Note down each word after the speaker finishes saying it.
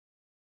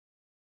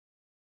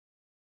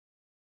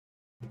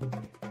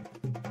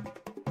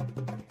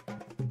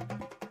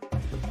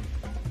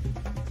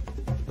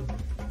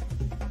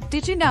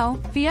Did you know,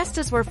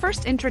 fiestas were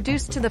first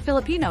introduced to the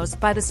Filipinos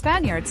by the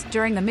Spaniards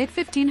during the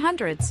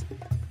mid-1500s?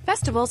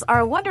 Festivals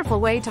are a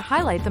wonderful way to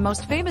highlight the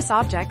most famous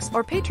objects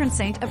or patron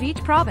saint of each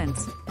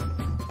province.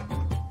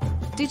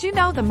 Did you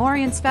know the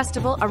Morians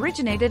Festival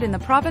originated in the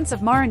province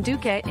of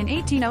Marinduque in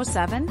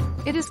 1807?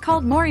 It is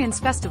called Morians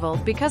Festival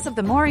because of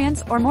the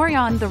Morians or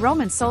Morion the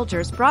Roman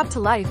soldiers brought to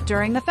life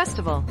during the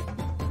festival.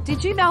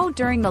 Did you know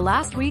during the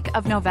last week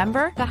of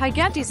November, the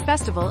Gigantes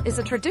Festival is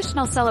a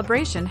traditional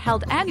celebration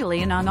held annually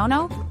in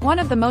Anono? One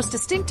of the most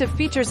distinctive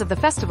features of the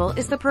festival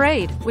is the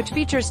parade, which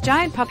features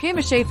giant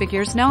papier-mâché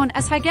figures known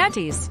as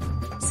Gigantes.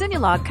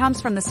 Sinulog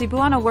comes from the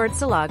Cebuano word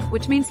silog,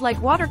 which means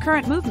like water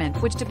current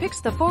movement, which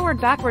depicts the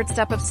forward-backward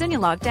step of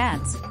Sinulog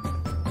dance.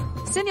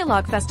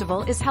 Sinulog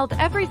Festival is held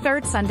every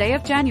third Sunday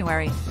of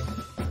January.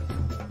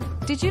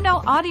 Did you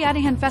know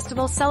Adi-Adihan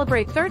Festival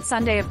celebrate third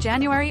Sunday of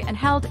January and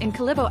held in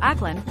Calibo,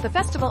 Aklan? The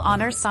festival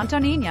honors Santo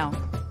Niño.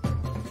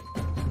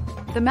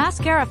 The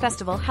Mascara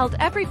Festival held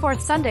every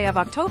fourth Sunday of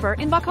October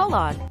in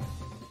Bacolod.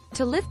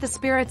 To lift the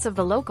spirits of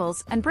the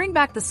locals and bring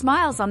back the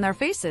smiles on their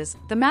faces,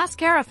 the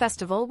Mascara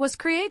Festival was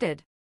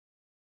created.